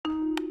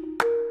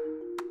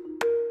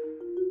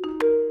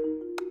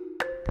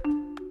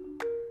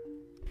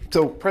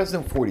So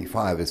President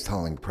 45 is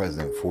telling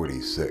President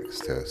 46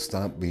 to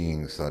stop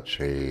being such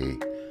a,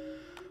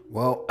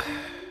 well,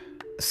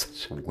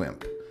 such a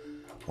wimp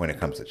when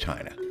it comes to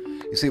China.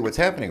 You see, what's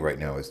happening right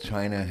now is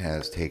China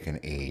has taken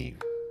a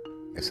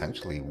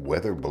essentially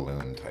weather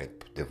balloon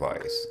type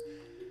device,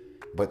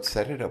 but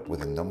set it up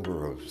with a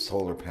number of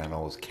solar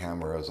panels,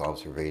 cameras,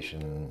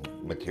 observation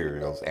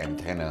materials,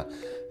 antenna,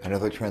 and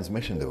other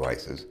transmission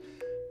devices,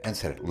 and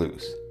set it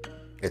loose.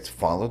 It's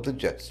followed the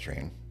jet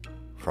stream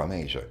from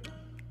Asia,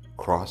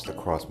 crossed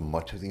across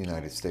much of the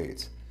United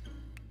States,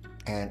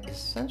 and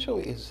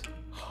essentially is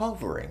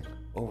hovering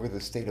over the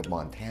state of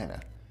Montana.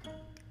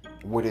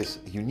 What is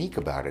unique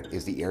about it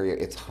is the area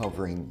it's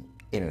hovering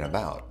in and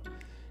about.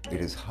 It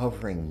is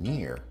hovering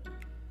near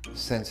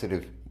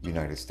sensitive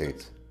United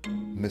States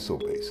missile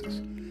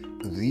bases.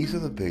 These are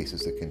the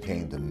bases that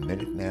contain the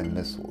Minuteman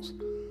missiles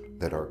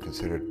that are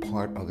considered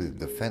part of the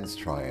defense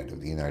triad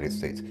of the United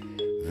States.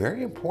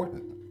 Very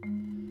important.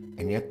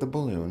 And yet the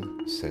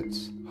balloon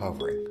sits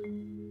hovering.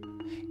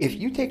 If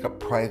you take a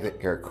private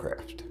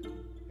aircraft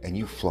and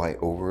you fly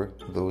over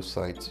those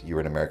sites,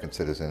 you're an American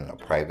citizen in a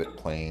private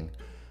plane,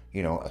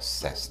 a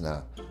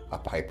Cessna, a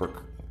Piper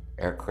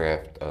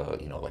aircraft,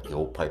 like the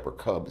old Piper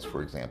Cubs,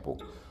 for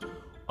example,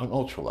 an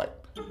ultralight,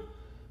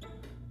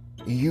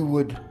 you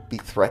would be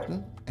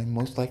threatened and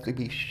most likely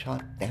be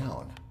shot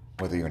down,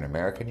 whether you're an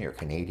American, you're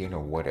Canadian,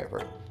 or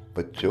whatever.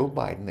 But Joe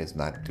Biden is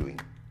not doing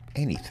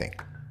anything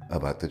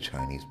about the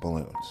Chinese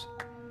balloons.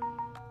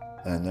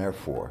 And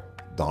therefore,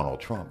 Donald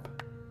Trump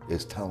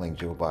is telling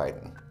Joe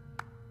Biden,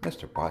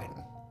 Mr.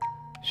 Biden,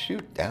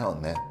 shoot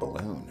down that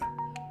balloon.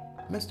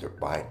 Mr.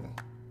 Biden,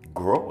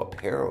 grow a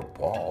pair of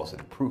balls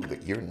and prove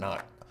that you're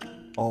not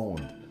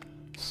owned,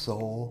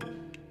 soul,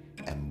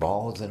 and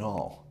balls and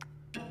all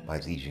by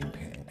Xi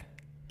Jinping.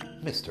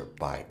 Mr.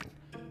 Biden,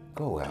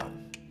 go out,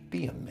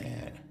 be a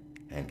man,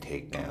 and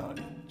take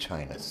down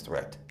China's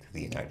threat to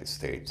the United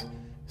States.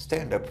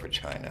 Stand up for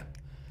China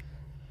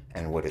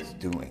and what it's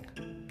doing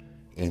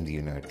in the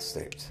United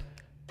States.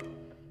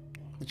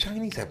 The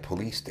Chinese have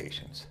police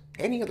stations.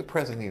 Any other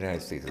president of the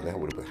United States, if that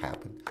would have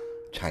happened,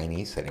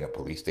 Chinese setting up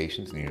police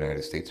stations in the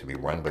United States to be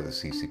run by the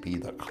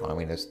CCP, the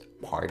Communist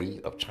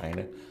Party of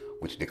China,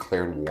 which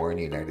declared war in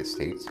the United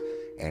States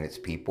and its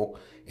people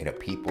in a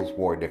People's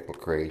War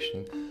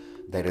Declaration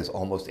that is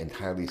almost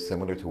entirely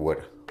similar to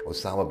what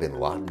Osama bin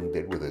Laden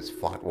did with his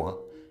fatwa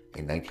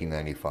in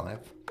 1995.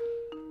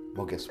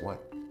 Well, guess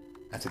what?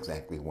 That's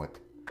exactly what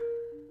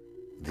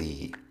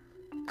the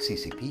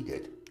CCP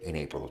did in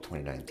April of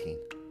 2019.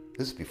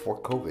 This is before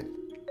COVID.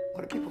 A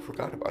lot of people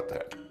forgot about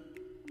that.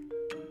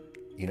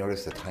 You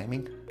notice the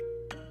timing?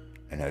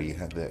 And now you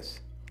have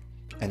this.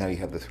 And now you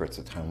have the threats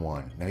to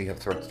Taiwan. Now you have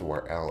threats to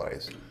our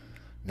allies.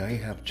 Now you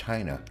have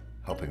China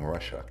helping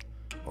Russia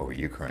over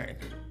Ukraine.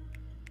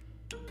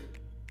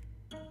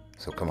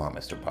 So come on,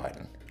 Mr.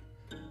 Biden.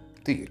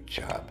 Do your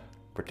job.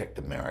 Protect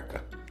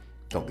America.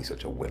 Don't be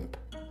such a wimp.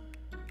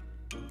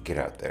 Get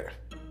out there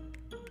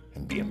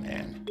and be a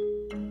man.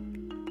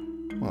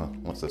 Well,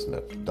 let's listen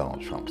to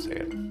Donald Trump say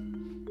it.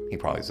 He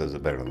probably says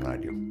it better than I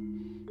do.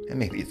 And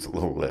maybe it's a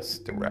little less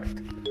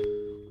direct.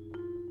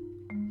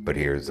 But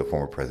here's the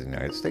former President of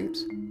the United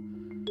States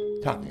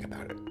talking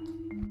about it.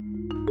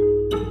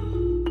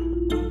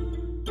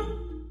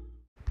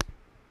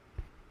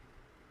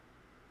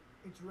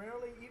 It's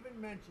rarely even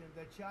mentioned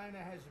that China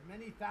has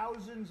many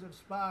thousands of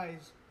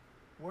spies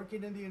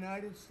working in the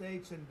United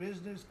States in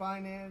business,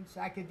 finance,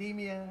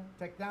 academia,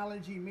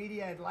 technology,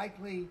 media, and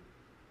likely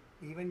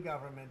even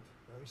government,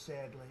 very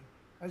sadly.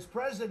 As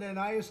president,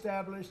 I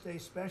established a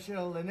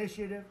special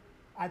initiative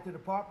at the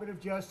Department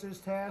of Justice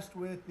tasked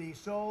with the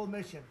sole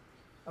mission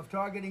of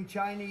targeting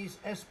Chinese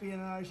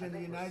espionage in the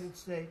United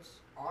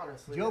States.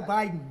 Honestly, Joe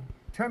Biden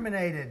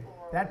terminated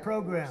that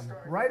program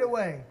right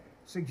away,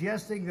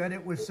 suggesting that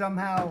it was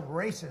somehow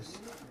racist.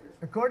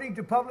 According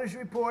to published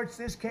reports,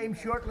 this came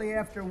shortly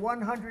after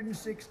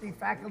 160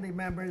 faculty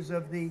members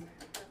of the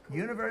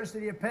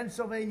University of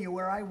Pennsylvania,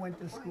 where I went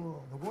to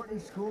school, the Wharton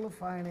School of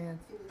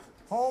Finance,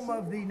 home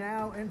of the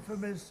now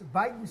infamous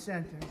Biden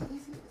Center,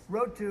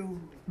 wrote to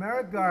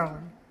Merrick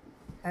Garland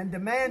and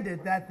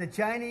demanded that the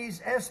Chinese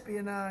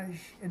espionage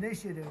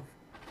initiative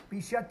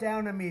be shut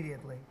down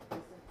immediately.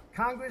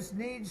 Congress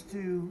needs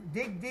to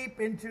dig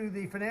deep into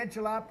the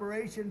financial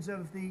operations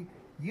of the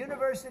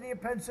University of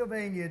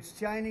Pennsylvania, its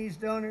Chinese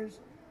donors,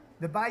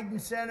 the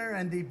Biden Center,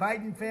 and the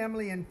Biden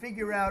family, and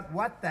figure out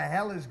what the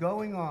hell is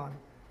going on.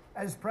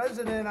 As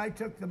president, I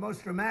took the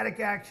most dramatic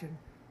action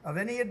of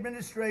any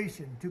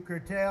administration to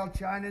curtail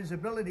China's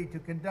ability to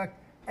conduct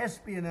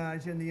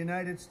espionage in the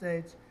United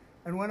States.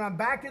 And when I'm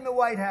back in the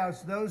White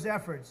House, those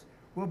efforts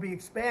will be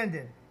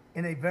expanded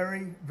in a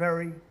very,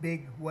 very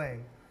big way.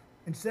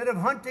 Instead of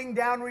hunting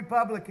down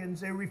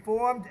Republicans, a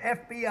reformed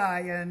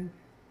FBI and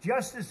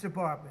Justice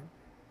Department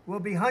will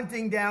be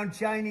hunting down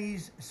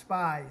Chinese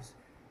spies.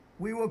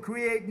 We will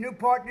create new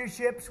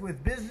partnerships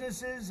with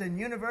businesses and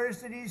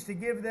universities to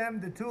give them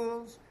the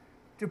tools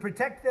to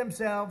protect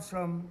themselves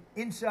from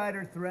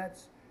insider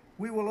threats.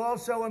 We will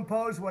also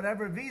impose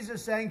whatever visa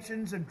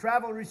sanctions and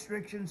travel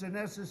restrictions are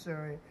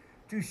necessary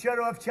to shut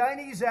off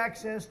Chinese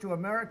access to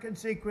American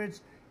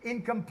secrets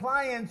in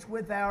compliance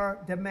with our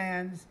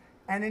demands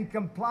and in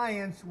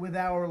compliance with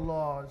our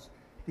laws.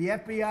 The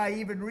FBI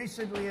even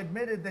recently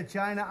admitted that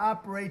China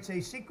operates a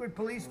secret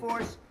police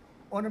force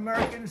on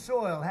American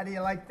soil. How do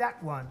you like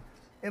that one?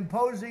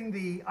 Imposing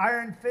the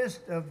iron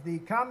fist of the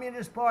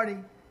Communist Party,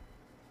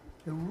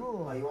 the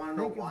rule. You want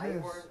to know why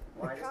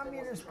the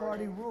Communist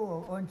Party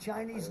rule on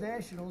Chinese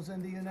nationals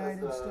in the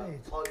United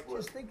States.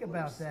 Just think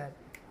about that.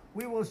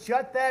 We will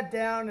shut that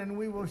down, and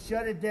we will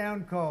shut it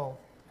down cold.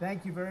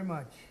 Thank you very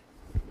much.